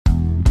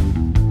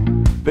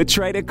The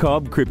Trader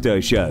Cobb Crypto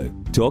Show,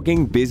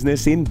 talking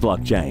business in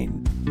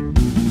blockchain.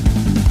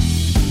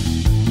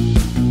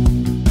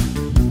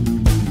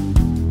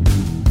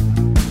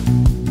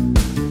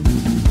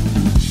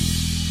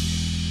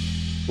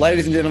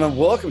 Ladies and gentlemen,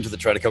 welcome to the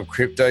Trader Cobb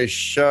Crypto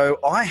Show.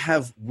 I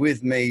have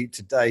with me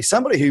today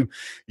somebody who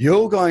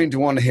you're going to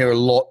want to hear a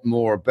lot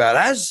more about.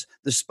 As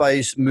the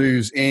space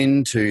moves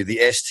into the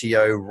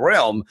STO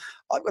realm,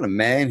 I've got a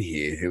man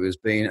here who has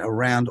been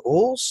around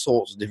all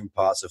sorts of different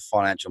parts of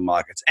financial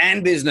markets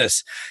and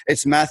business.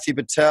 It's Matthew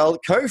Patel,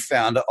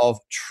 co-founder of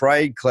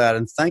TradeCloud,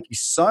 and thank you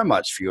so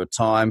much for your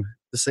time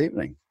this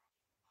evening.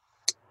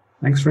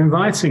 Thanks for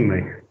inviting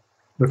me.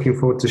 Looking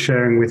forward to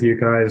sharing with you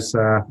guys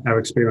our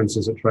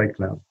experiences at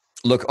TradeCloud.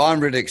 Look, I'm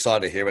really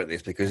excited to hear about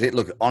this because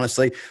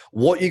honestly,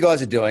 what you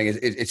guys are doing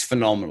it's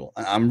phenomenal.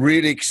 I'm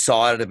really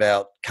excited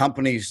about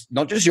companies,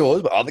 not just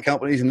yours, but other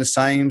companies in the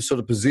same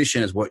sort of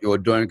position as what you're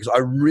doing, because I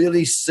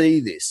really see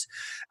this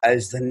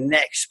as the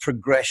next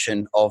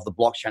progression of the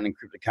blockchain and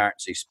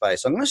cryptocurrency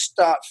space. So I'm going to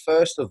start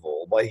first of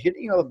all by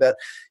hitting you up about,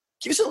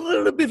 give us a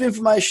little bit of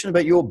information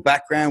about your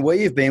background, where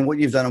you've been, what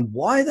you've done, and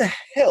why the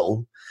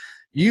hell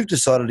you've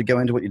decided to go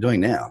into what you're doing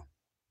now.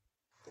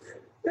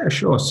 Yeah,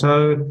 sure.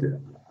 So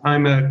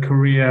I'm a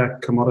career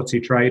commodity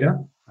trader.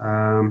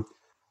 So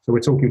we're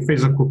talking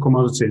physical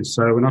commodities.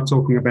 So we're not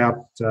talking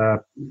about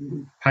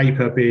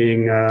paper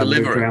being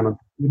moved around on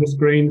computer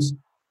screens.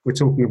 We're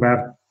talking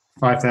about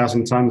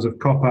 5,000 tons of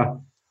copper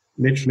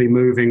literally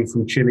moving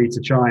from Chile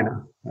to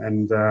China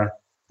and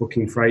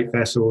booking freight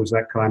vessels,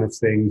 that kind of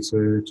thing,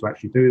 to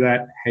actually do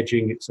that,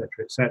 hedging, et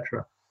cetera, et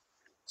cetera.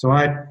 So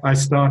I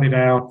started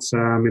out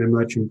in a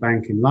merchant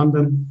bank in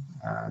London.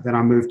 Then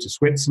I moved to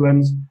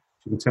Switzerland.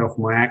 You can tell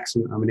from my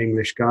accent, I'm an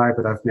English guy,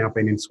 but I've now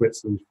been in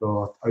Switzerland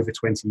for over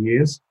 20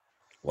 years.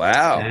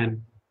 Wow.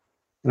 And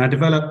I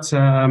developed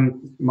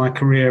my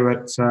career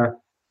at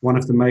one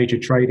of the major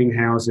trading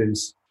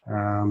houses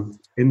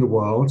in the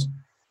world.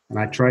 And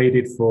I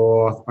traded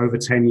for over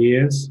 10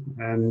 years.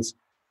 And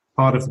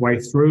part of the way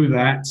through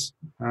that,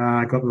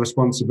 I got the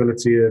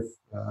responsibility of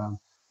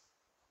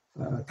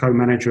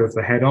co-manager of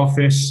the head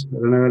office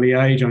at an early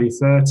age, only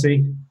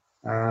 30,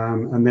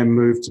 and then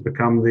moved to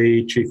become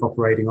the chief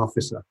operating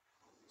officer.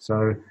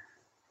 So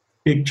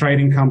big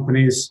trading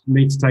companies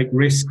need to take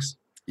risks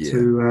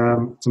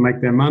to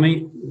make their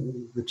money.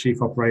 The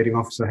chief operating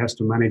officer has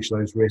to manage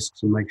those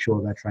risks and make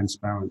sure they're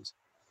transparent.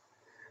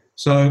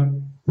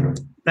 So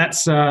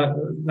that's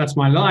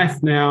my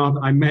life now.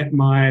 I met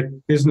my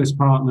business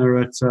partner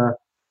at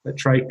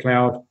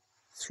TradeCloud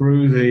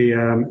through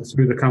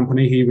the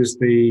company. He was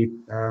the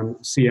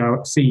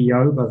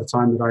CEO by the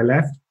time that I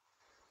left,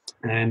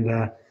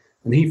 and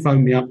he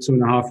phoned me up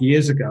 2.5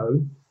 years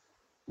ago,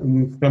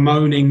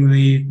 bemoaning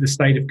the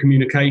state of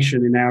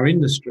communication in our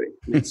industry.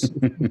 It's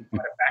quite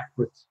a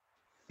backwards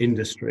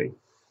industry,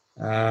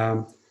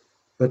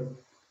 but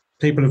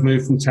people have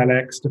moved from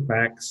telex to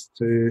fax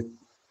to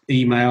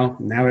email.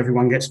 Now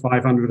everyone gets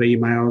 500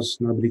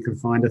 emails. Nobody can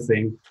find a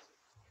thing,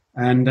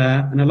 and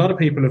a lot of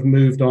people have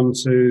moved on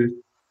to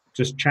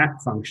just chat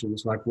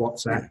functions like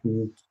WhatsApp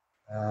and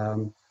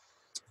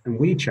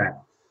WeChat.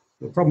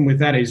 The problem with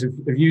that is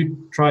if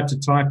you tried to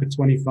type a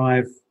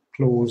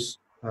 25-clause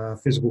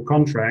physical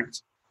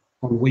contract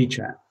on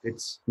WeChat,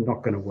 it's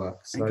not going to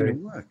work. So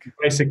you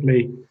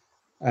basically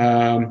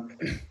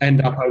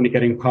end up only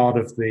getting part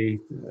of the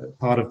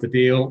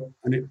deal,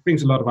 and it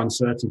brings a lot of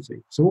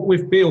uncertainty. So what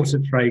we've built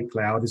at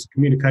TradeCloud is a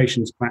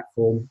communications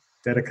platform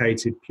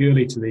dedicated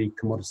purely to the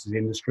commodities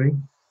industry.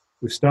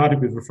 We've started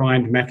with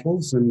refined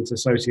metals and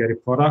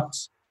associated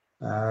products.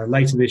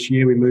 Later this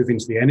year, we move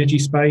into the energy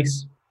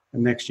space.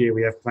 And next year,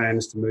 we have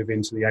plans to move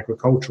into the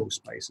agricultural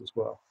space as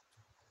well.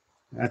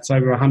 That's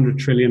over $100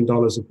 trillion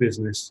of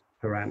business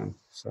per annum.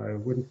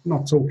 So we're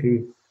not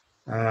talking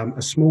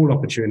a small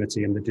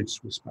opportunity in the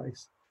digital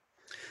space.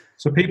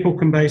 So people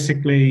can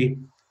basically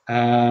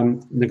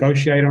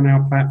negotiate on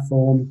our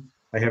platform.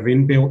 They have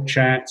inbuilt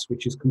chats,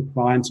 which is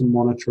compliant and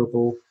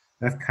monitorable.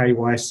 They have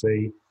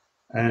KYC.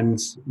 And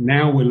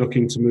now we're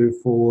looking to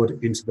move forward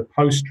into the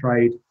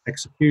post-trade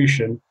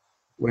execution,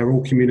 where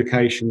all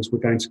communications we're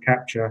going to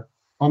capture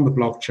on the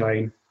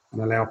blockchain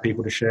and allow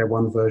people to share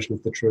one version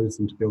of the truth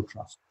and to build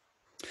trust.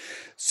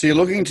 So you're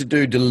looking to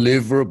do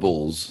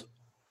deliverables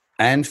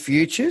and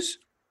futures?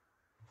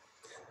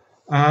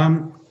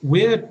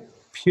 We're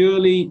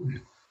purely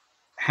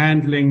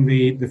handling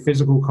the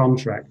physical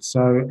contract.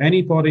 So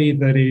anybody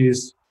that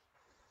is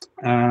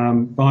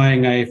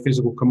buying a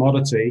physical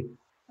commodity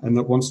and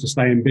that wants to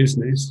stay in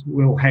business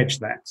will hedge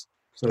that.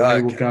 So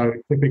they will go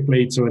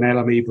typically to an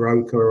LME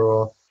broker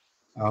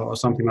or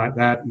something like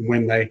that. And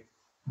when they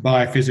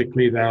buy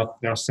physically,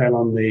 they'll sell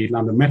on the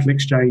London Metal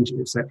Exchange,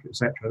 et cetera, et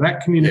cetera.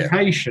 That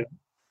communication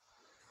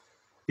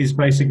is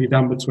basically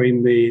done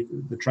between the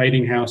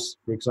trading house,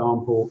 for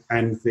example,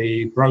 and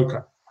the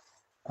broker.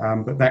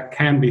 But that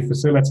can be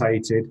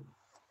facilitated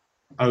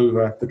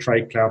over the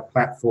TradeCloud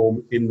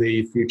platform in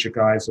the future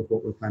guise of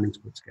what we're planning to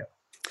put together.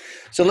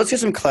 So let's get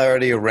some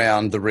clarity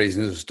around the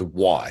reasons as to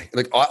why.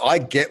 Like, I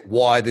get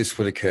why this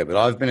would occur, but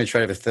I've been a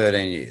trader for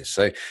 13 years.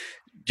 So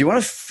do you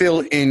want to fill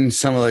in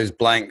some of those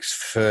blanks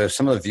for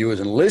some of the viewers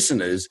and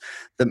listeners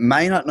that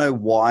may not know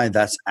why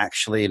that's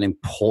actually an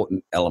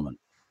important element?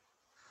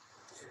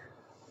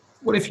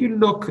 Well, if you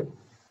look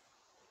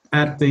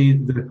at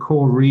the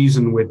core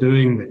reason we're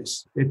doing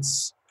this,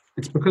 it's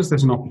because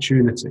there's an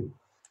opportunity.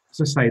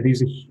 As I say,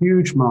 these are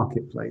huge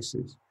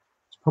marketplaces.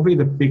 It's probably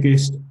the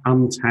biggest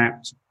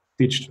untapped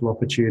digital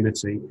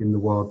opportunity in the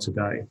world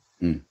today.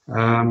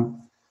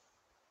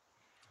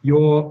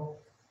 You're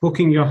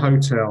booking your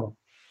hotel.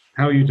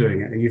 How are you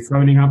doing it? Are you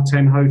phoning up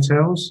 10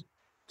 hotels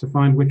to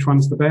find which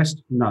one's the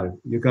best? No,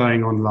 you're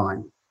going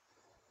online.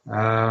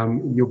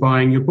 You're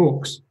buying your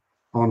books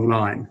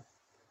online.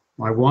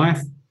 My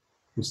wife,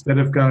 instead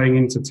of going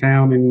into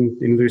town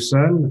in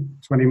Lucerne,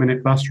 a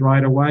 20-minute bus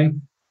ride away,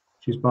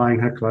 she's buying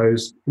her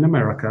clothes in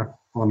America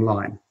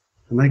online.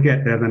 And they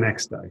get there the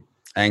next day.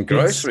 And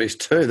groceries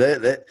too.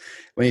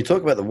 When you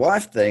talk about the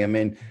wife thing, I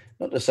mean,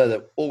 not to say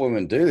that all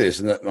women do this,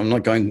 and I'm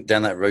not going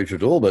down that route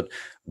at all, but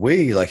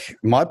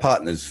my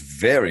partner's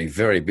very,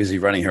 very busy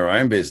running her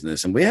own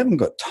business, and we haven't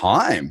got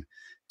time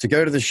to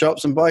go to the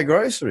shops and buy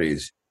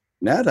groceries.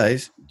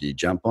 Nowadays, you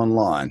jump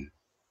online.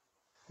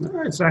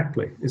 No,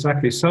 exactly.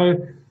 So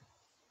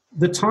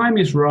the time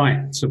is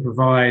right to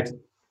provide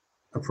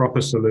a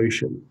proper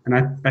solution.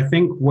 And I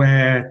think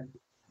where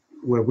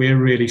we're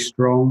really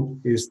strong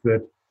is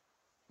that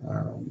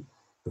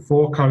the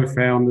four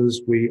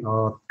co-founders, we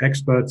are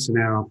experts in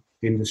our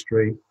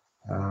industry.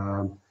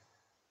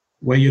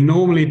 Where you're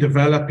normally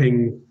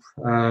developing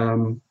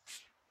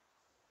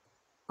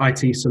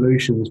IT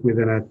solutions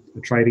within a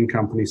trading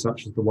company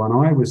such as the one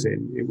I was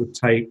in, it would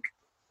take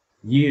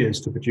years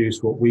to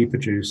produce what we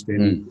produced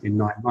in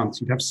 9 months.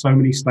 You'd have so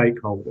many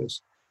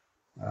stakeholders.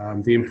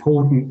 The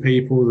important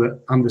people that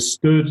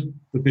understood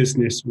the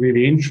business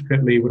really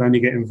intricately would only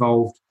get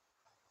involved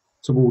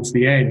towards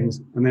the end,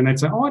 and then they'd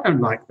say, oh, I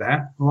don't like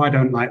that, or I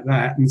don't like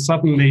that, and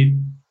suddenly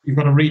you've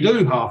got to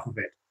redo half of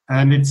it.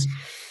 And it's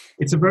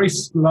a very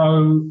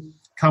slow,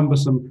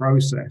 cumbersome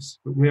process,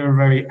 but we're a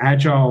very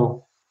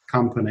agile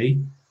company,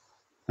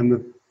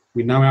 and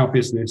we know our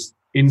business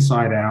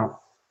inside out.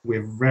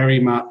 We're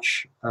very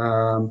much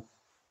a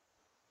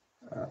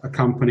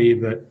company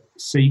that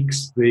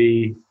seeks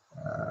the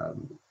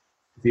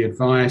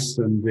advice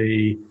and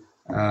the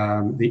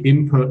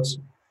input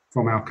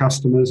from our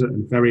customers at a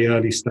very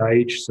early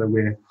stage. So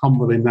we're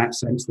humble in that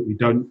sense that we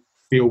don't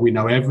feel we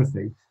know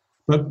everything.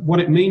 But what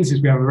it means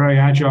is we have a very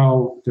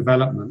agile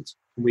development.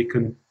 We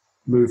can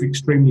move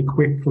extremely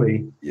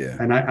quickly. Yeah.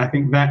 And I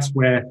think that's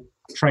where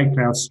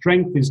TradeCloud's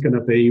strength is going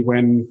to be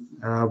when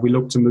we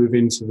look to move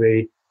into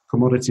the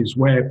commodities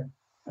web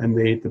and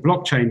the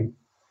blockchain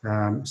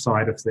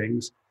side of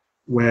things,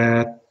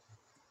 where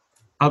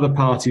other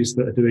parties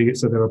that are doing it,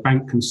 so there are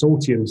bank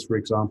consortiums, for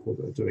example,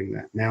 that are doing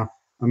that. Now,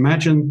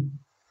 imagine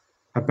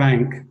a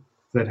bank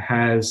that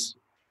has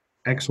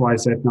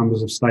XYZ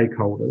numbers of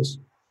stakeholders,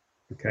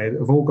 okay, that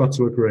have all got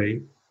to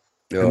agree,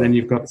 and then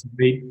you've got to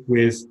meet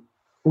with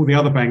all the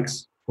other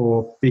banks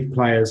or big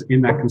players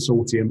in that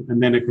consortium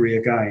and then agree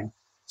again.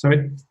 So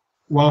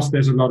whilst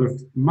there's a lot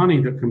of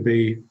money that can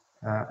be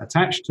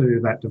attached to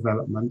that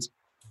development,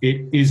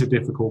 it is a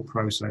difficult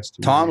process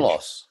to Time manage.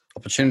 loss,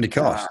 opportunity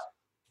cost.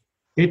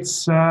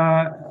 It's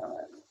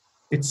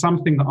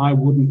something that I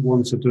wouldn't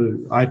want to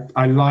do.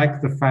 I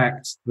like the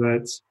fact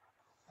that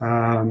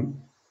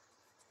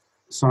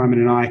Simon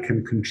and I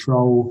can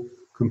control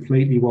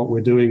completely what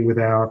we're doing with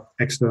our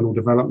external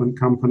development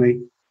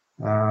company,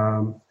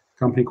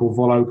 company called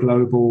Volo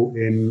Global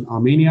in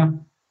Armenia.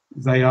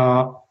 They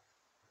are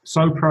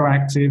so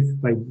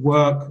proactive. They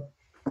work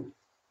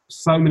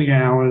so many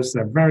hours.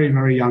 They're a very,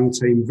 very young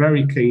team,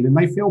 very keen, and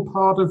they feel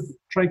part of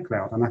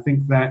TradeCloud. And I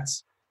think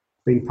that's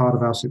been part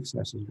of our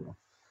success as well.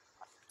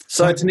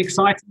 So it's an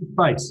exciting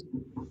space.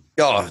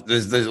 Oh,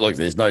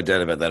 there's no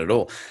doubt about that at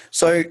all.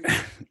 So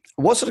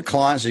what sort of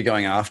clients are you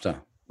going after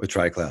with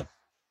TradeCloud?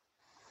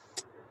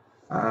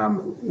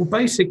 Well,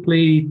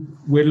 basically,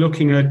 we're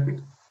looking at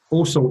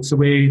all sorts. So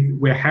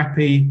we're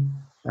happy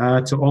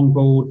to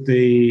onboard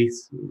the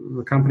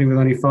company with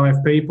only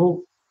 5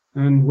 people,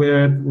 and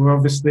we're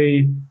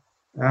obviously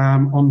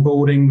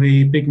onboarding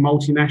the big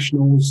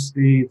multinationals,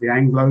 the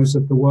Anglos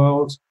of the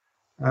world,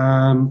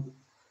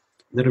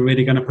 that are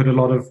really going to put a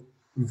lot of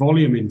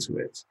volume into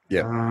it.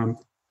 Yeah.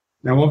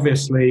 Now,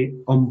 obviously,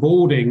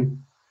 onboarding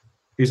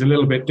is a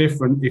little bit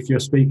different if you're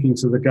speaking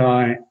to the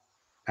guy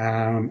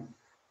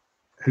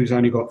who's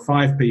only got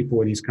 5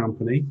 people in his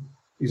company.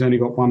 He's only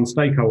got 1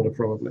 stakeholder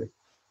probably.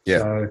 Yeah.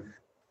 So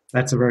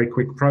that's a very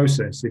quick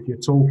process. If you're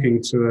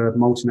talking to a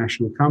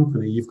multinational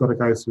company, you've got to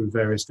go through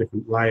various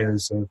different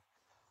layers of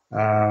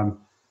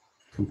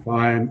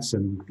compliance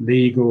and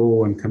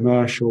legal and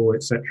commercial,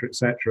 et cetera, et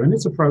cetera. And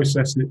it's a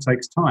process and it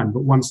takes time.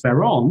 But once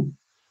they're on,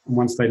 and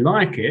once they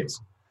like it,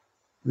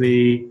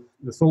 the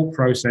thought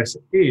process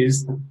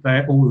is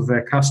that all of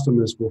their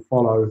customers will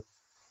follow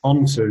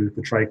onto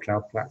the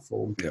TradeCloud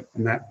platform. Yep.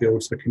 And that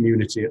builds the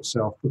community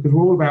itself, because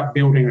we're all about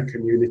building a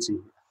community.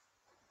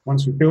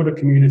 Once we build a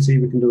community,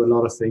 we can do a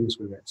lot of things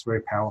with it. It's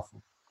very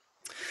powerful.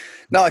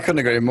 No, I couldn't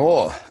agree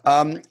more.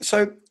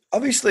 So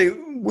obviously,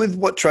 with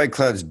what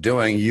TradeCloud's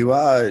doing, you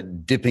are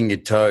dipping your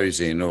toes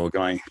in or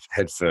going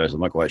head first.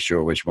 I'm not quite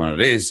sure which one it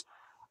is,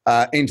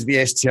 into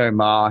the STO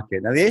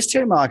market. Now, the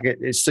STO market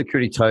is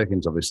security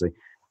tokens, obviously.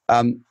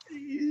 I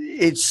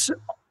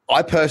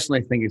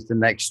personally think it's the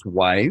next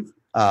wave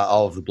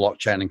of the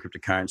blockchain and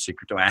cryptocurrency,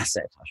 crypto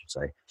asset, I should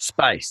say,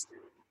 space.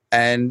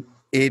 And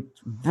it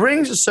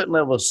brings a certain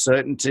level of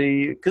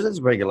certainty because there's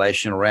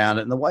regulation around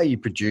it. And the way you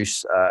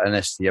produce an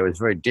STO is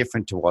very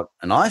different to what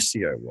an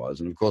ICO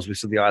was. And of course, we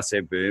saw the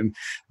ICO boom.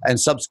 And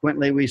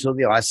subsequently, we saw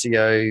the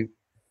ICO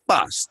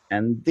bust.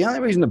 And the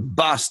only reason the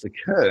bust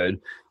occurred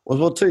was,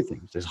 well, two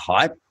things. There's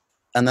hype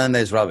and then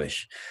there's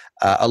rubbish.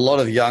 A lot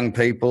of young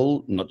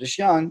people, not just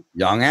young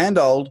and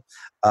old,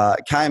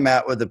 came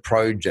out with a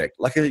project,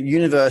 like a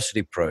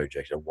university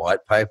project, a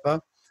white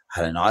paper,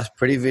 had a nice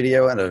pretty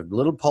video and a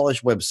little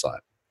polished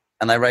website.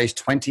 And they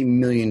raised $20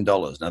 million.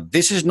 Now,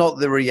 this is not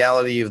the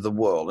reality of the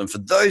world. And for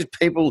those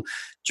people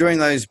during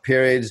those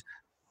periods,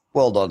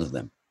 well done to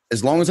them.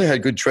 As long as they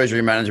had good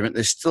treasury management,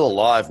 they're still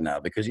alive now.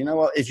 Because you know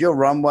what? If your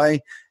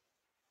runway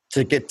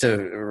to get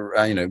to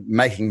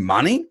making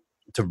money,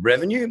 to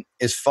revenue,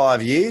 is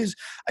 5 years,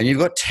 and you've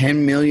got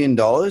 $10 million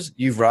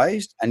you've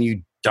raised, and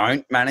you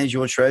don't manage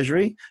your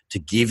treasury to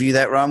give you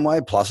that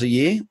runway plus a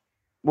year,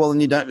 well, then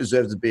you don't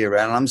deserve to be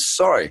around. And I'm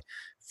sorry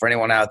for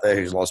anyone out there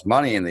who's lost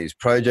money in these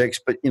projects,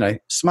 but,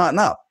 smarten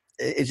up.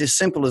 It's as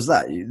simple as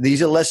that.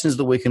 These are lessons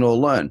that we can all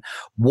learn.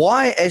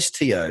 Why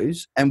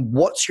STOs, and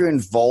what's your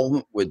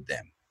involvement with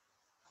them?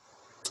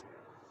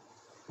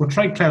 Well,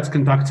 TradeCloud's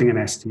conducting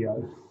an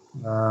STO.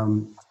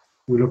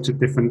 We looked at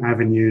different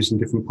avenues and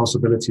different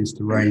possibilities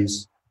to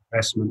raise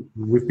investment.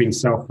 We've been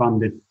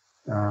self-funded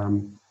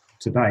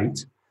to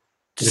date.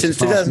 Since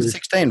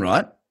 2016,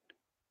 right?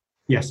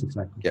 Yes,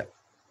 exactly. Yeah.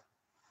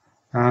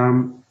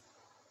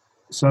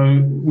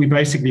 So we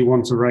basically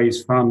want to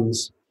raise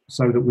funds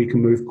so that we can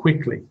move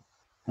quickly.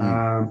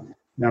 Now,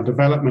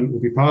 development will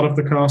be part of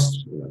the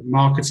cost.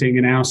 Marketing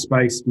in our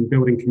space and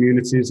building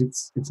communities,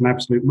 it's an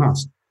absolute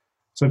must.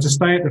 So to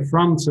stay at the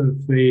front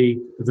of the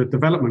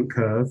development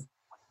curve,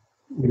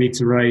 we need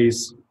to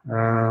raise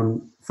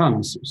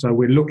funds. So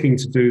we're looking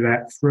to do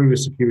that through a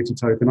security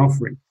token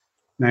offering.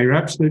 Now, you're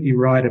absolutely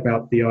right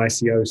about the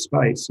ICO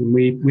space. And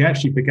we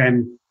actually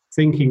began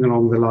thinking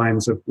along the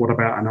lines of what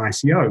about an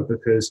ICO?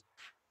 Because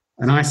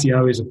an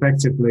ICO is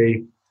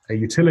effectively a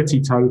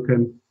utility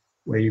token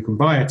where you can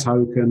buy a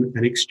token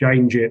and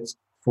exchange it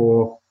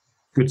for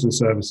goods and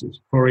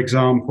services. For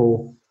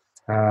example,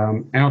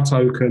 our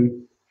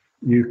token,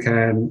 you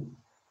can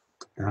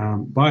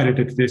buy it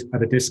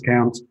at a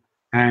discount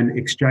and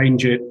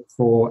exchange it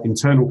for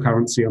internal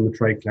currency on the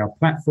TradeCloud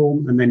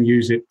platform, and then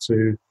use it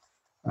to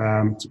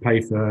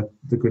pay for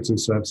the goods and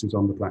services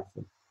on the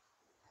platform.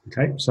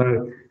 Okay,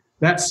 so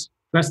that's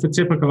the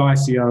typical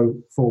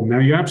ICO form. Now,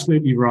 you're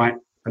absolutely right.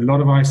 A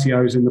lot of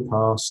ICOs in the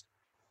past,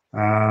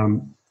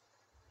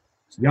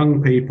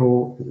 young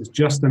people, it was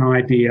just an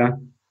idea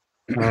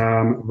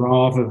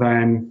rather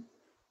than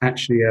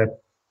actually a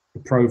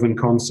proven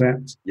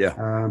concept. Yeah.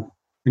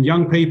 And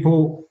young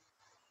people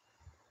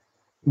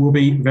will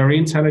be very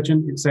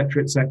intelligent, et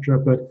cetera,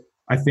 but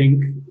I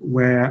think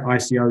where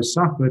ICOs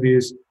suffered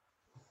is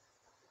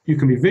you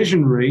can be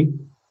visionary,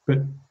 but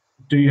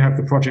do you have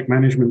the project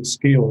management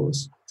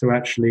skills to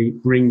actually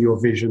bring your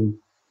vision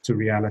to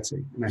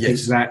reality? And I think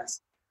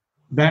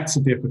that's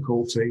a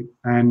difficulty.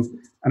 And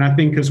I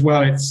think as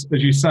well, it's,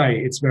 as you say,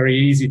 it's very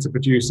easy to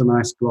produce a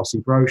nice glossy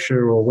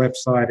brochure or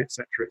website, et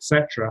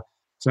cetera.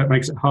 So it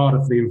makes it harder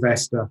for the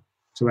investor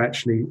to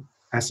actually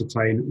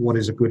ascertain what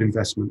is a good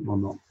investment or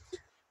not.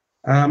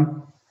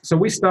 So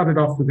we started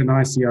off with an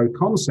ICO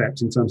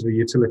concept in terms of a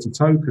utility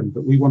token,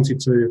 but we wanted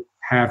to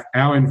have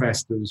our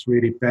investors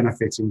really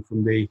benefiting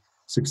from the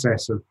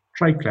success of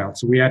TradeCloud.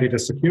 So we added a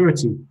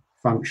security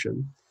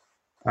function,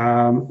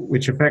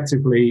 which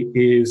effectively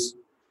is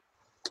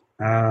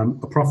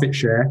a profit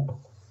share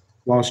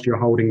whilst you're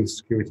holding the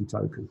security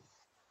token.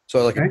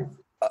 So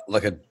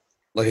like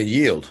a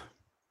yield.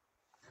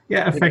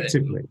 Yeah,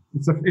 effectively,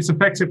 it's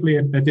effectively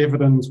a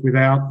dividend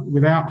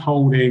without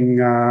holding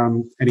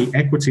any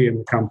equity in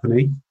the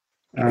company.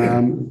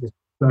 A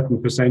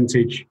certain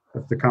percentage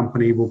of the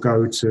company will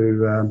go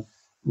to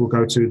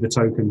the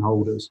token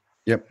holders.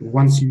 Yep.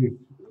 Once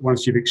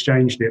you've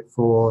exchanged it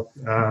for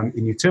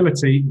in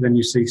utility, then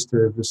you cease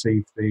to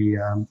receive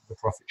the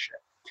profit share.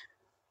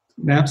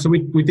 Now, so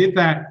we did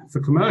that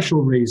for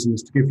commercial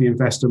reasons to give the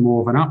investor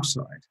more of an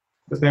upside,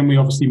 but then we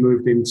obviously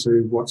moved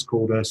into what's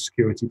called a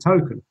security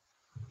token.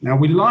 Now,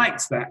 we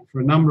liked that for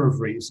a number of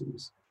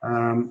reasons.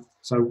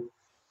 So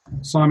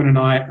Simon and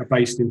I are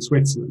based in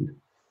Switzerland.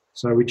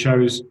 So we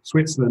chose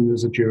Switzerland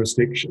as the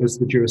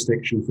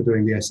jurisdiction for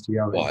doing the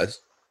STO. Why?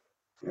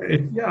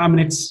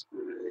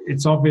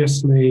 It's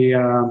obviously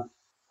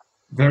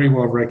very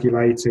well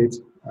regulated,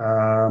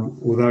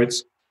 although it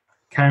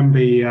can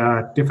be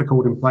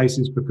difficult in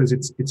places because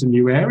it's a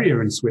new area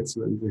in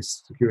Switzerland,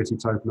 this security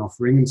token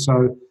offering. And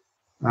so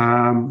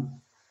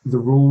the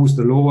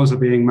laws are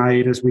being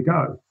made as we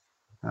go.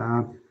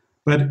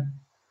 But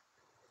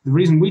the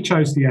reason we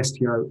chose the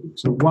STO,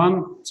 so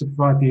one, to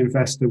provide the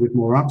investor with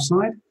more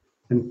upside,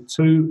 and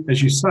two,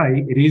 as you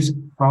say, it is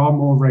far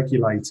more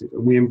regulated,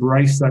 and we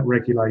embrace that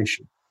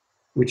regulation,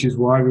 which is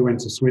why we went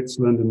to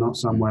Switzerland and not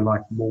somewhere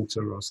like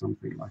Malta or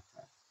something like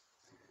that.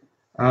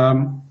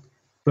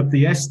 But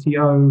the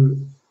STO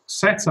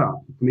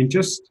setup, I mean,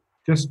 just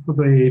for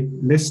the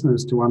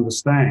listeners to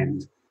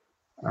understand,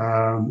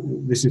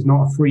 this is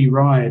not a free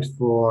ride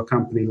for a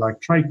company like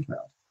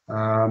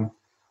TradeCloud.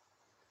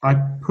 I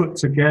put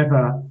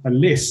together a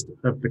list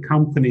of the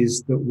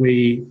companies that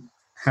we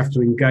have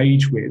to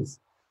engage with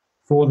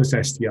for this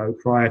STO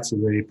prior to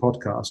the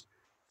podcast.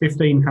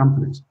 15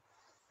 companies,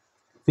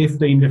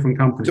 15 different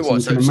companies.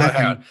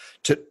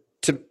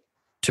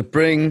 To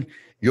bring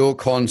your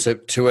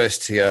concept to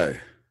STO,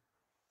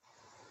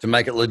 to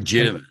make it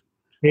legitimate.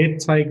 It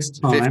takes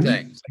time.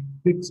 15.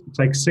 It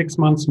takes 6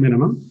 months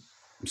minimum.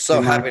 I'm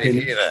so happy to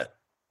hear that.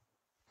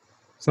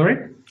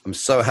 Sorry? I'm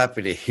so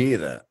happy to hear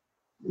that.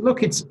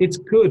 Look, it's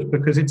good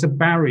because it's a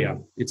barrier.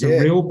 It's a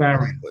real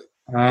barrier.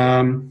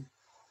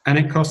 And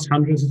it costs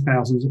hundreds of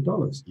thousands of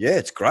dollars. Yeah,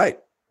 it's great.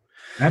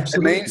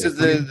 Absolutely. It means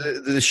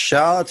that the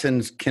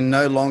charlatans can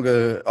no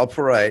longer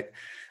operate,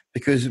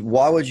 because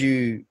why would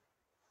you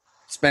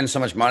spend so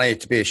much money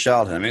to be a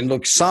charlatan? I mean,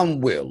 look,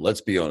 some will,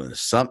 let's be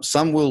honest.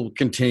 Some will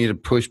continue to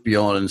push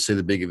beyond and see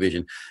the bigger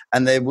vision,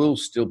 and there will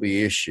still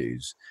be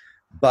issues.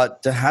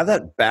 But to have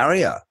that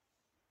barrier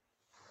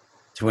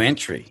to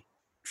entry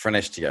for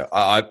an STO,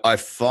 I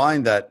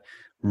find that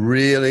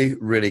really,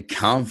 really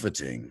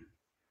comforting.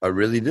 I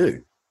really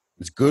do.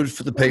 It's good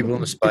for the people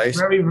in the space.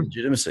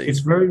 Legitimacy. It's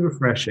very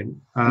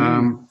refreshing.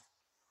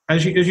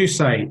 As you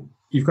say,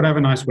 you've got to have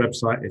a nice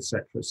website,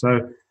 etc.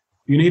 So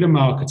you need a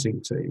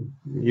marketing team.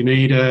 You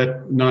need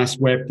a nice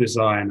web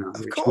designer,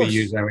 which we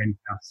use our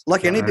in-house.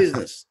 Like any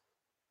business.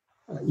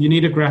 You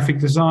need a graphic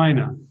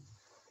designer.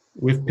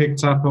 We've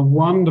picked up a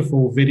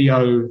wonderful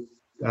video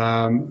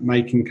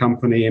making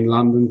company in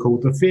London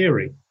called The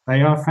Theory.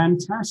 They are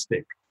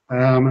fantastic,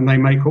 and they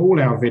make all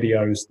our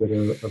videos that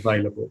are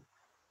available.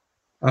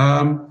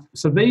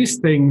 So these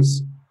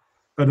things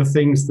are the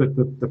things that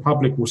the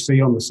public will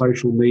see on the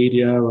social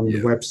media, on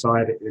the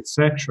website,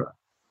 etc.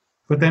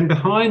 But then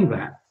behind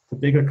that, the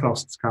bigger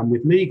costs come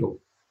with legal.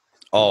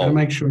 You've got to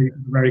make sure you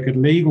have a very good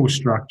legal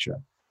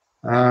structure.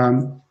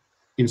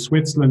 In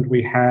Switzerland,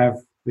 we have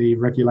the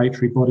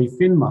regulatory body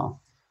FINMA.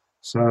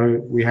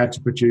 So we had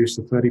to produce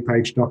a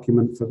 30-page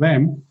document for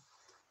them.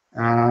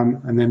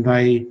 And then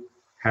they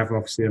have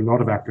obviously a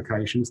lot of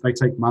applications. They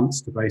take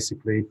months to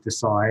basically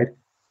decide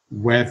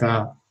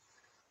whether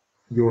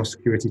your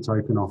security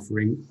token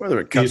offering, whether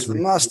it cuts the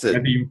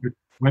mustard,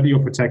 whether you're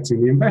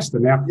protecting the investor.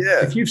 Now,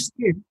 if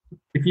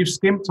you've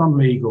skimped on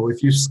legal,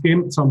 if you've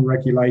skimped on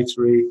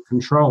regulatory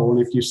control,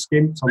 and if you've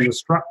skimped on the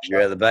structure,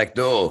 you're at the back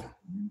door.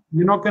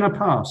 You're not going to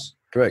pass.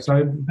 Correct.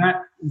 So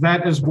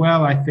that as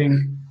well, I think,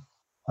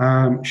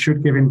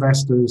 should give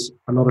investors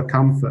a lot of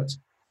comfort.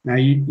 Now,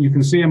 you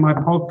can see in my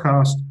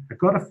podcast, I've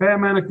got a fair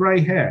amount of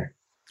grey hair.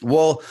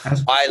 Well,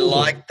 I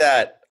like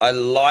that.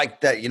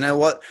 You know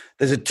what?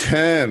 There's a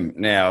term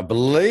now,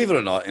 believe it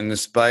or not, in the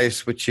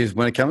space, which is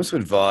when it comes to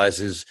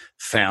advisors,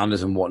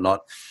 founders and whatnot,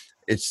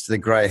 it's the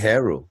grey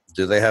hair rule.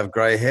 Do they have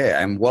grey hair?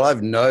 And what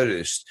I've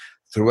noticed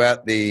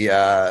throughout the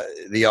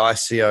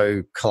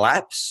ICO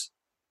collapse,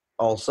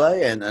 I'll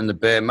say, and the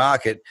bear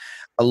market,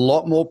 a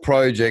lot more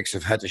projects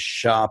have had to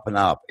sharpen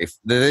up. If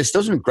there's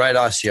still some great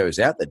ICOs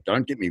out there,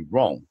 don't get me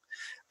wrong,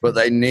 but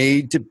they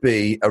need to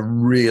be a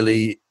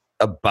really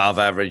above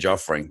average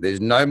offering.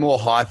 There's no more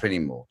hype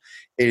anymore.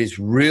 It is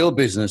real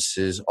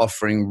businesses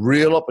offering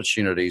real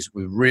opportunities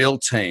with real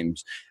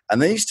teams.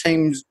 And these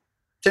teams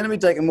tend to be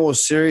taken more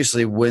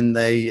seriously when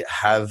they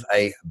have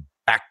a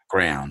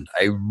background,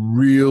 a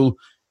real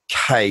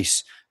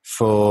case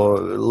for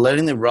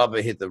letting the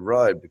rubber hit the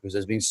road, because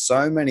there's been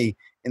so many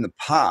in the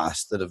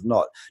past that have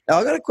not. Now,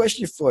 I've got a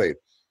question for you.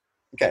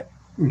 Okay.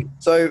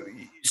 So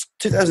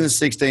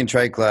 2016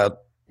 TradeCloud,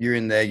 you're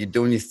in there, you're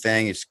doing your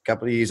thing. It's a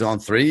couple of years on,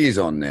 3 years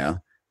on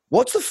now.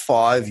 What's the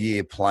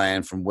 5-year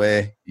plan from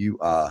where you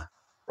are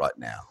right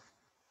now?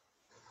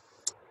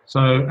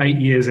 So 8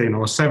 years in,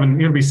 or 7,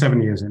 it'll be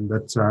 7 years in,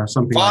 but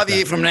something 5 like that.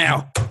 years from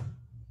now.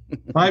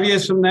 5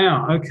 years from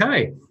now,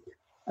 okay.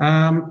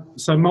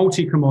 So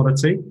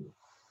multi-commodity.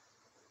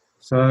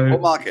 So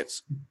what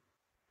markets?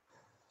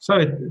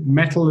 So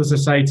metal, as I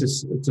say,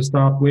 to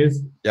start with.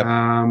 Yep.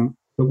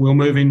 But we'll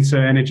move into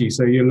energy.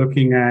 So you're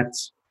looking at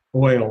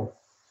oil,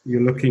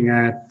 you're looking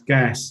at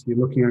gas, you're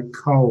looking at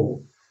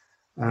coal.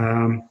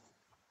 And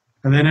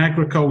then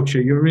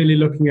agriculture, you're really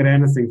looking at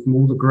anything from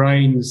all the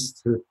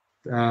grains to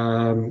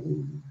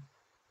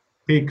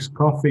pigs,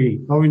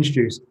 coffee, orange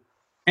juice,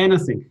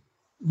 anything.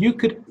 You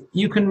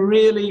can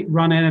really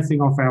run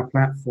anything off our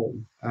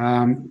platform.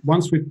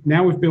 Once we've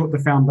built the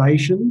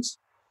foundations,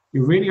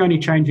 you're really only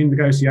changing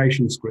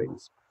negotiation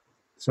screens.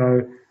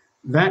 So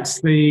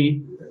that's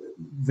the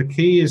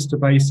key, is to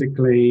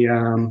basically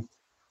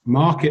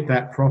market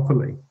that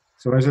properly.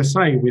 So as I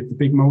say, with the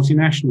big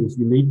multinationals,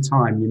 you need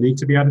time. You need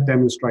to be able to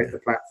demonstrate the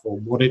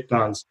platform, what it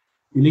does,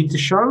 You need to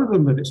show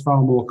them that it's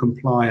far more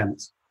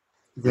compliant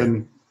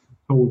than the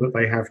tool that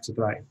they have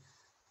today.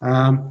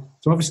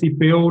 So obviously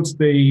build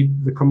the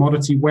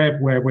commodity web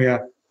where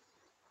we're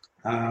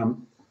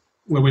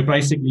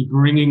basically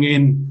bringing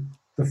in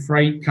the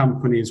freight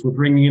companies, we're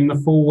bringing in the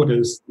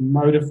forwarders, the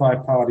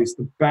notified parties,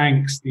 the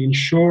banks, the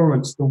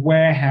insurance, the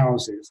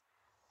warehouses,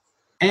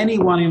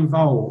 anyone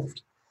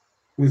involved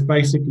with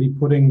basically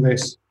putting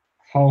this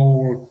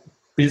whole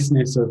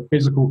business of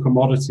physical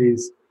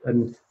commodities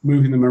and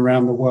moving them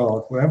around the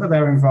world, wherever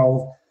they're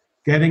involved,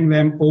 getting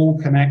them all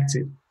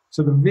connected.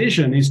 So the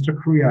vision is to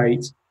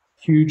create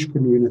huge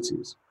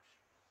communities.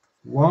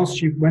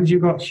 Once you've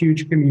got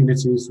huge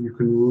communities, you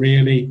can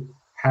really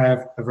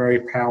have a very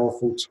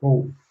powerful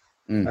tool.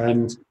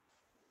 And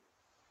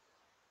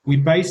we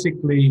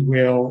basically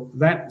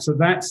that's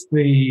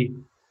the,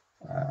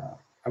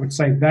 I would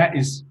say that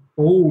is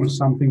all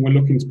something we're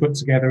looking to put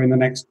together in the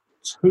next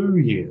 2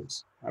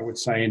 years, I would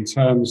say, in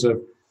terms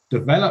of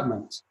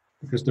development,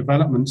 because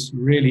development's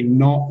really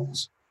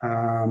not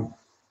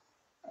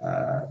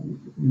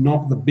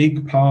the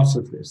big part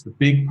of this. The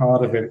big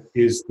part of it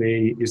is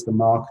the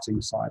marketing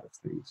side of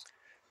things.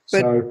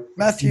 But so,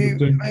 Matthew,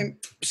 I'm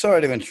sorry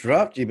to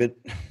interrupt you, but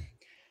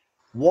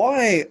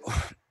why?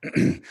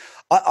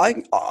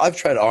 I've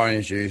traded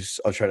orange juice,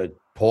 I've traded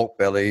pork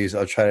bellies,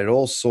 I've traded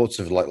all sorts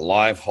of like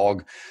live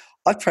hog.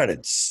 I've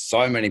traded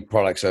so many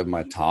products over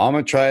my time.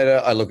 I'm a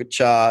trader. I look at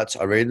charts.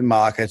 I read the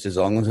markets. As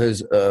long as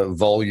there's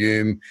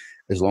volume,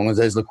 as long as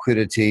there's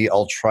liquidity,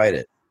 I'll trade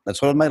it. That's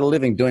what I've made a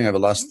living doing over the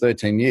last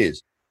 13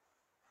 years.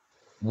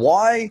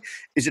 Why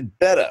is it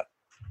better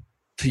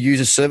to use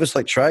a service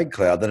like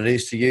TradeCloud than it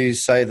is to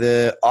use, say,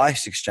 the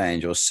ICE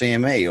Exchange or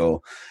CME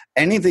or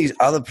any of these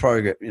other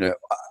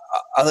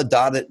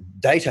other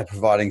data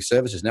providing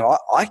services? Now,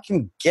 I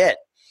can get,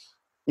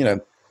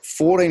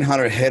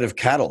 1,400 head of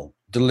cattle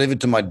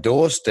delivered to my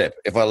doorstep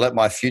if I let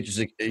my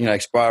futures,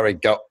 expiry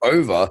go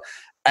over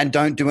and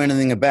don't do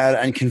anything about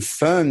it and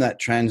confirm that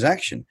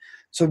transaction.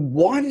 So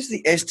why does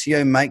the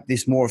STO make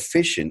this more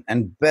efficient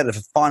and better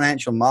for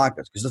financial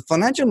markets? Because the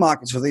financial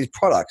markets for these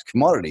products,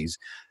 commodities,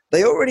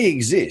 they already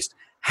exist.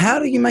 How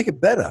do you make it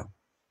better?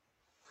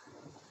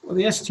 Well,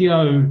 the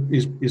STO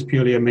is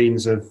purely a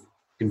means of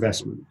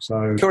investment.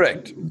 So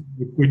correct.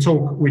 We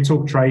talk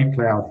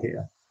TradeCloud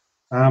here.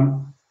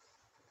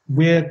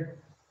 We're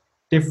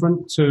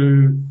different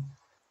to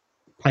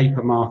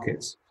paper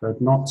markets, so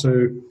not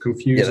to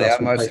confuse us. Yeah, they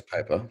are mostly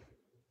paper.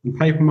 And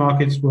paper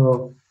markets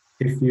will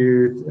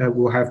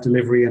have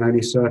delivery in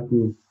only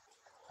certain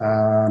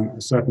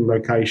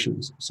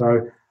locations.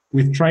 So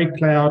with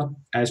TradeCloud,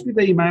 as with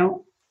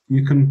email,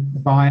 you can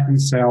buy and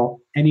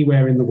sell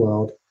anywhere in the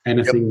world,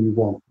 anything you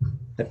want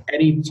at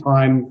any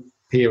time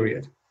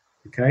period.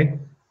 Okay,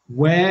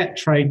 where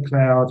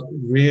TradeCloud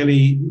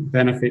really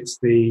benefits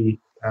the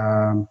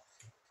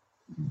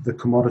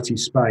commodity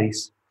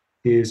space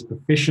is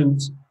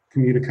efficient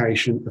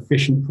communication,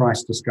 efficient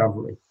price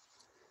discovery.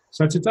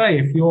 So today,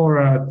 if you're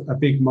a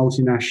big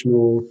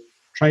multinational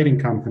trading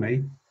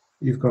company,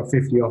 you've got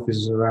 50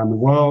 offices around the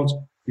world,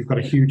 you've got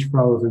a huge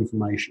flow of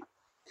information.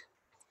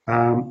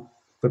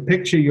 But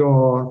picture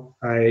you're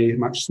a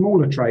much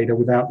smaller trader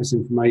without this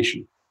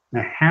information.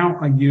 Now, how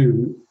are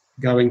you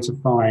going to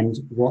find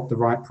what the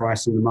right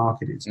price in the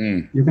market is?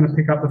 You're going to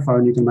pick up the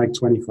phone, you can make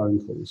 20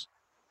 phone calls.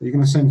 You're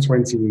going to send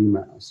 20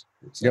 emails,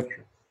 etc.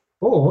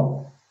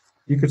 Or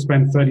you could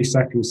spend 30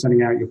 seconds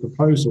sending out your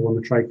proposal on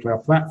the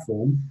TradeCloud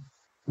platform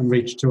and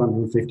reach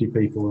 250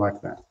 people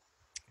like that.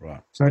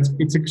 Right. So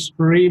it's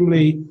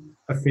extremely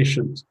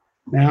efficient.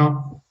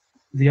 Now,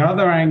 the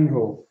other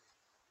angle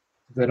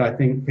that I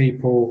think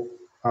people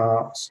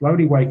are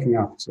slowly waking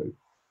up to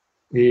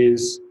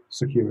is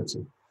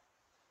security.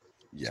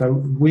 Yeah. So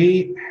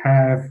we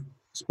have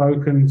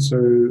spoken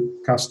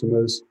to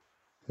customers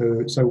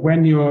who, so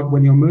when you're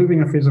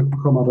moving a physical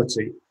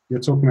commodity, you're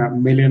talking about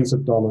millions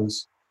of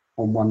dollars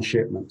on one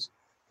shipment.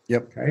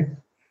 Yep. Okay.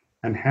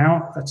 And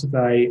how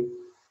today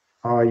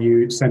are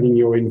you sending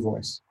your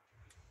invoice?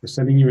 You're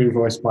sending your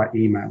invoice by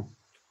email.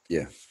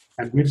 Yeah.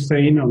 And we've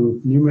seen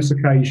on numerous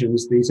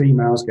occasions these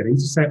emails get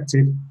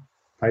intercepted,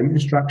 payment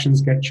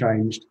instructions get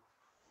changed,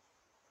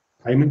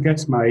 payment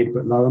gets made,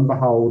 but lo and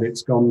behold,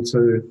 it's gone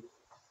to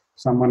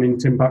someone in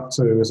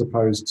Timbuktu as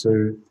opposed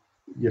to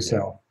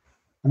yourself.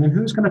 And then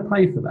who's going to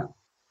pay for that?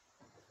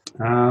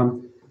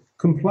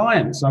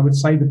 Compliance, I would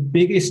say the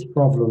biggest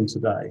problem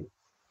today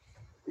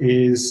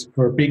is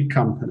for a big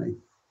company.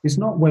 It's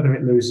not whether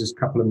it loses a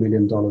couple of $1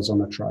 million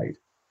on a trade,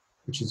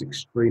 which is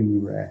extremely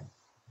rare,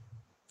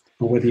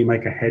 or whether you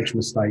make a hedge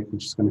mistake,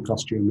 which is going to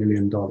cost you $1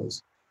 million.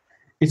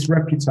 It's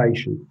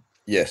reputation.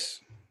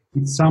 Yes.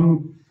 It's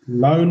some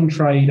lone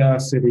trader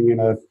sitting in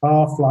a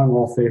far-flung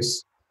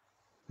office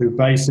who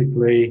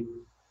basically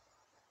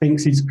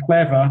thinks he's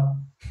clever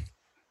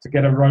to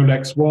get a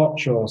Rolex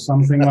watch or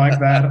something like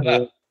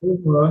that,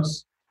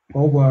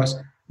 or worse.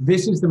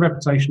 This is the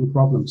reputational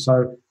problem.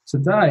 So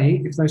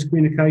today, if those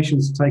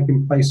communications are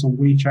taking place on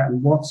WeChat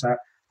and WhatsApp,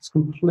 it's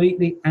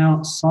completely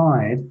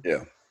outside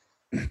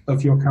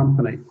of your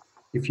company.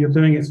 If you're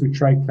doing it through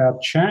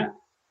TradeCloud chat,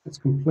 It's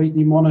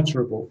completely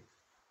monitorable.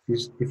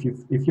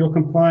 If your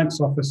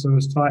compliance officer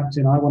has typed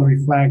in, I want to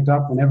be flagged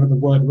up whenever the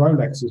word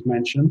Rolex is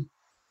mentioned,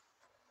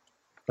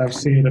 they'll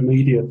see it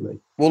immediately.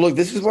 Well, look,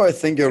 this is where I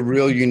think a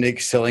real unique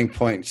selling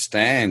point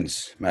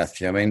stands,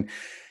 Matthew. I mean,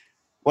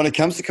 when it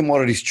comes to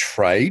commodities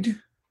trade,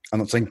 I'm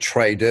not saying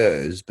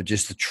traders, but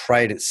just the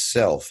trade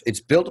itself,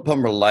 it's built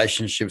upon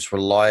relationships,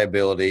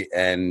 reliability,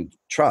 and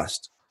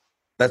trust.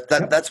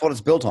 That's what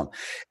it's built on.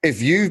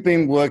 If you've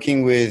been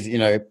working with,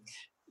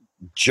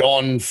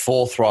 John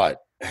Forthright,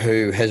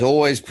 who has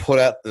always put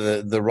out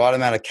the right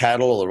amount of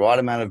cattle or the right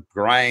amount of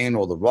grain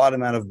or the right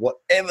amount of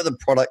whatever the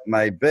product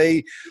may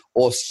be,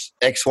 or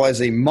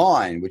XYZ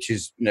Mine, which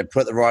is,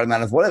 put the right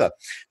amount of whatever.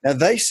 Now,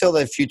 they sell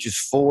their futures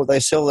forward. They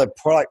sell their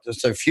product.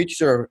 So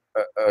futures are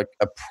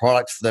a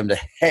product for them to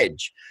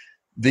hedge.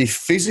 The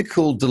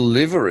physical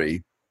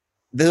delivery,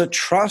 there's a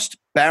trust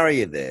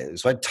barrier there.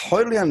 So I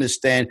totally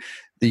understand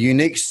the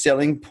unique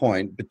selling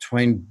point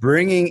between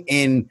bringing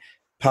in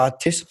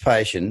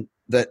participation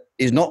that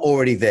is not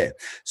already there.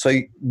 So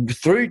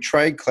through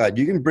TradeCloud,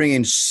 you can bring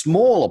in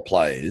smaller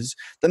players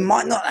that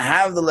might not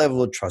have the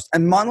level of trust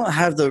and might not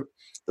have the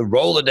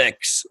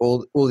Rolodex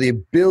or the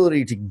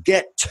ability to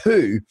get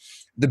to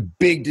the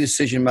big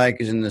decision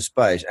makers in the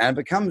space. And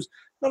it becomes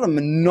not a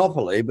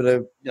monopoly,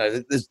 but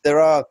there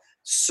are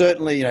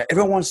certainly,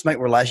 everyone wants to make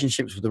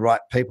relationships with the right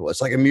people.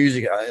 It's like a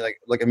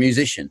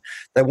musician.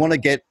 They want to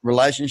get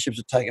relationships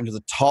that take them to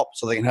the top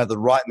so they can have the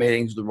right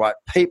meetings with the right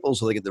people,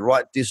 so they get the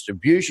right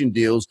distribution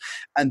deals,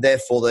 and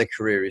therefore their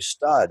career is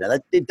started. Now,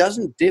 it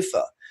doesn't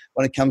differ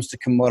when it comes to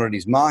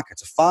commodities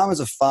markets. A farmer's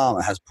a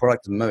farmer, has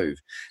product to move.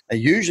 Now,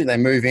 usually they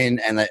move in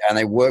and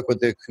they work with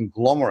their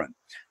conglomerate.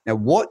 Now,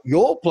 what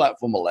your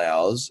platform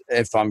allows,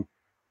 if I'm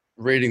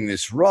reading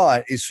this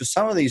right, is for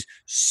some of these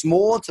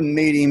small to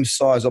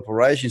medium-sized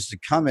operations to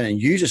come in and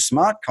use a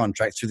smart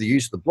contract through the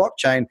use of the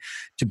blockchain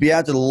to be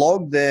able to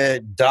log their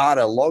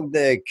data, log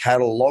their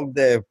cattle, log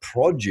their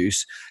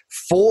produce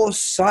for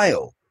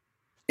sale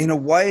in a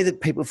way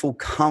that people feel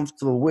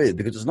comfortable with,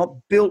 because it's not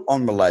built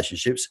on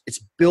relationships, it's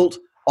built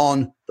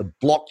on the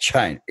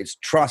blockchain. It's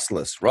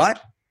trustless, right?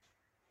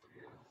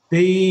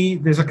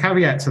 There's a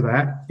caveat to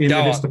that, in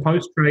that it's the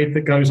post-trade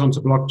that goes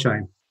onto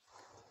blockchain.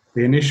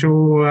 The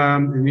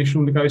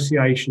initial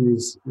negotiation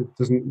it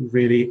doesn't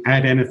really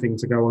add anything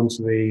to go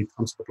onto the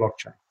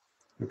blockchain.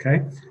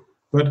 Okay,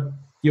 but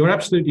you're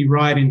absolutely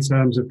right in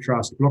terms of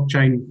trust.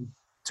 Blockchain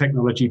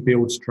technology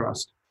builds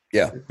trust.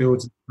 Yeah, it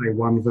builds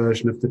one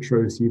version of the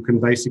truth. You can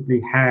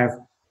basically have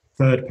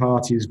third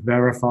parties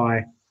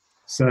verify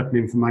certain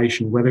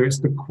information, whether it's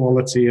the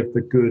quality of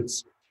the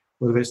goods,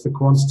 whether it's the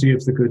quantity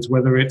of the goods,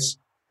 whether it's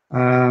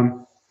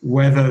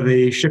whether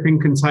the shipping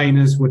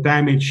containers were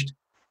damaged.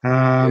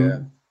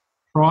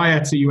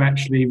 Prior to you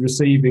actually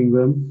receiving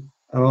them,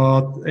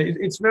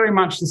 it's very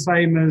much the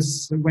same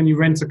as when you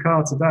rent a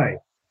car today,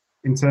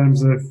 in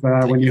terms of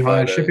when you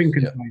hire a shipping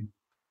container. Yeah.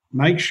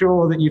 Make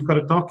sure that you've got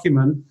a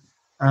document,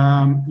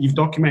 you've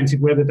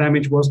documented where the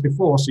damage was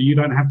before, so you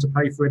don't have to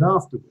pay for it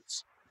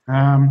afterwards.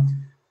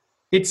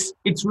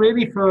 It's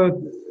really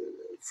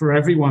for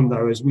everyone,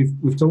 though, as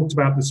we've talked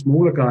about the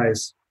smaller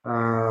guys,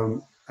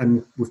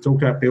 and we've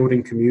talked about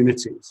building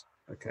communities.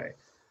 Okay,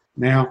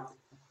 now,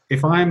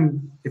 if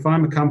I'm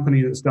a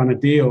company that's done a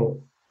deal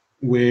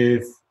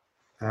with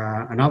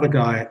another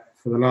guy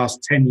for the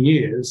last 10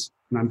 years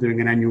and I'm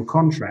doing an annual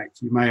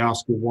contract, you may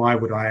ask, well, why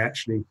would I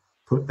actually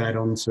put that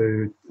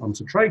onto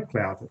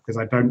TradeCloud? Because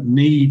I don't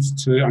need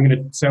to, I'm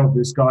going to sell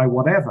this guy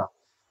whatever.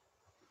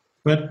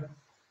 But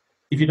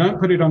if you don't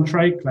put it on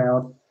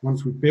TradeCloud,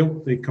 once we've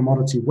built the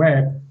commodity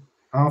web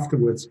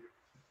afterwards,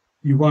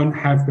 you won't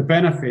have the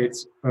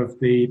benefits of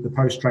the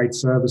post-trade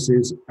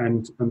services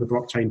and the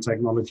blockchain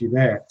technology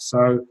there.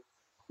 So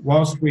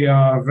whilst we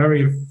are a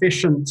very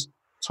efficient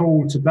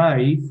tool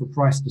today for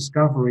price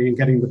discovery and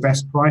getting the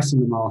best price in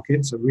the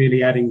market, so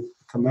really adding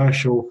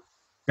commercial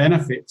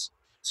benefits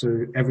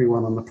to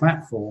everyone on the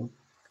platform,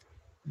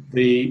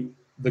 the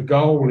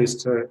goal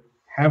is to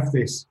have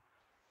this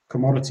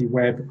commodity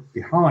web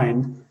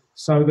behind,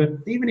 so that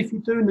even if you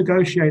do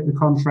negotiate the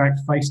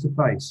contract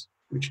face-to-face,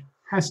 which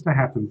has to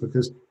happen,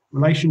 because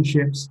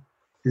relationships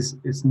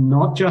is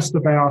not just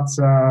about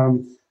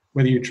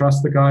whether you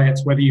trust the guy,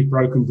 it's whether you've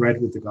broken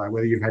bread with the guy,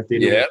 whether you've had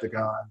dinner with the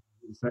guy,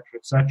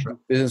 et cetera.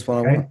 Business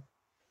 101.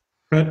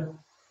 But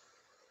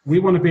we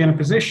want to be in a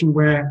position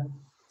where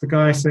the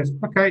guy says,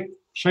 okay,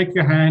 shake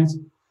your hand,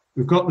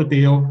 we've got the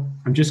deal,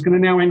 I'm just going to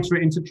now enter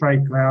it into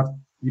TradeCloud,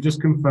 you just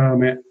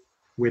confirm it,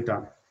 we're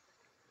done.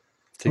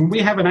 And we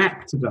have an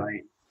app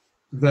today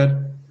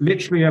that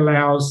literally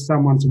allows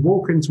someone to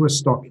walk into a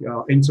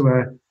stockyard, into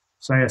a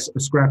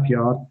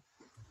scrapyard,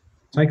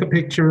 take a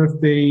picture of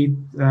the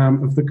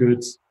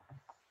goods,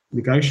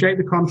 negotiate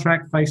the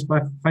contract face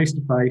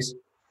to face,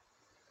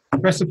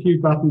 press a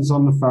few buttons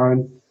on the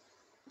phone,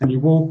 and you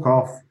walk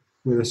off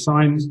with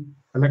a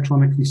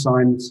electronically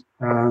signed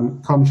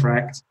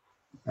contract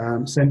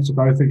sent to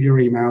both of your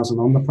emails and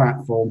on the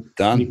platform.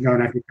 Done. You can go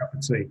and have your cup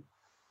of tea.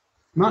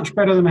 Much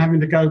better than having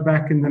to go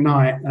back in the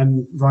night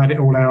and write it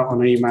all out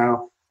on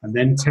email and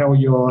then tell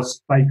your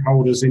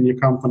stakeholders in your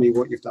company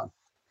what you've done.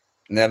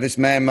 Now, this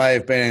man may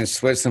have been in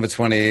Switzerland for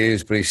 20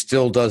 years, but he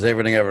still does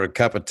everything over a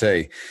cup of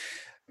tea.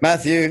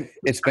 Matthew,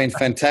 it's been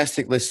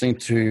fantastic listening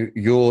to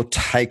your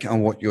take on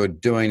what you're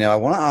doing. Now, I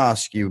want to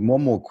ask you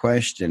one more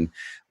question.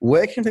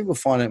 Where can people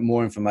find out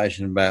more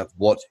information about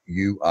what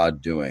you are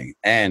doing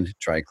and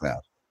TradeCloud?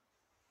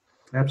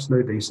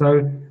 Absolutely.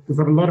 So we've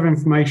got a lot of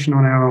information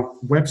on our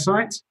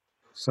website.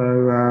 So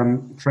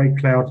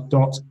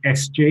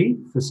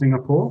tradecloud.sg for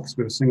Singapore, because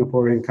we're a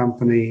Singaporean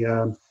company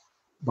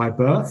by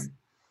birth.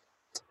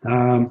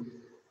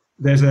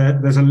 There's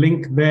a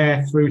link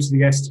there through to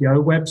the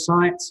STO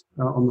website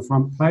on the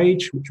front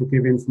page, which will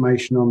give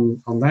information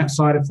on that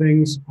side of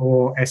things,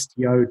 or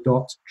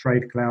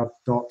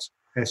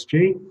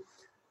sto.tradecloud.sg.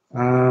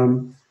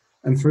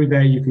 And through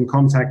there, you can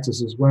contact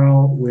us as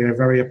well. We're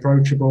very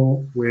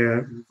approachable.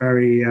 We're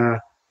very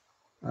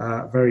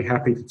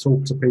happy to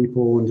talk to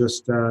people and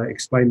just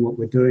explain what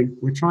we're doing.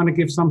 We're trying to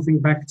give something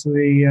back to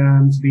the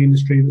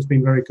industry that's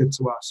been very good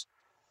to us,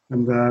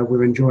 and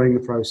we're enjoying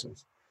the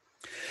process.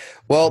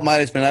 Well,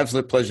 mate, it's been an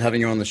absolute pleasure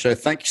having you on the show.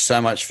 Thank you so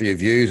much for your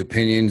views,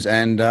 opinions,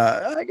 and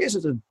I guess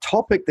it's a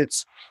topic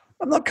that's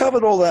I've not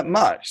covered all that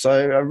much. So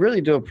I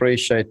really do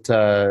appreciate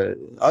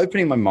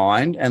opening my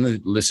mind and the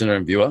listener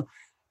and viewer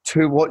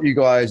to what you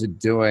guys are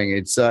doing.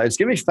 It's going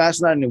to be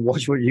fascinating to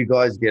watch what you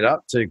guys get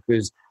up to,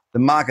 because the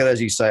market,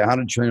 as you say,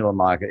 $100 trillion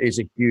market is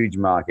a huge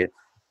market.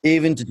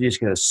 Even to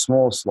just get a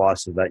small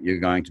slice of that, you're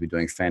going to be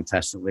doing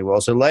fantastically well.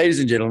 So, ladies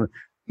and gentlemen,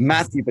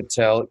 Matthew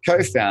Patel,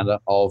 co-founder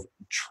of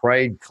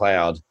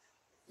TradeCloud.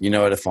 You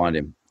know where to find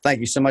him. Thank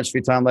you so much for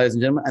your time, ladies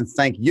and gentlemen, and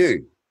thank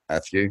you,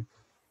 Matthew.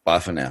 Bye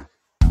for now.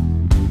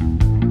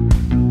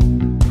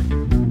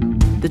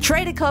 The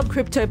Trader Cobb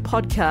Crypto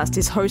Podcast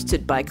is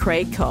hosted by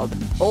Craig Cobb.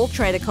 All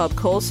Trader Cobb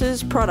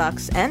courses,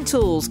 products, and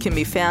tools can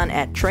be found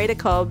at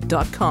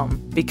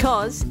tradercobb.com,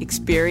 because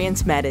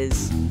experience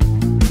matters.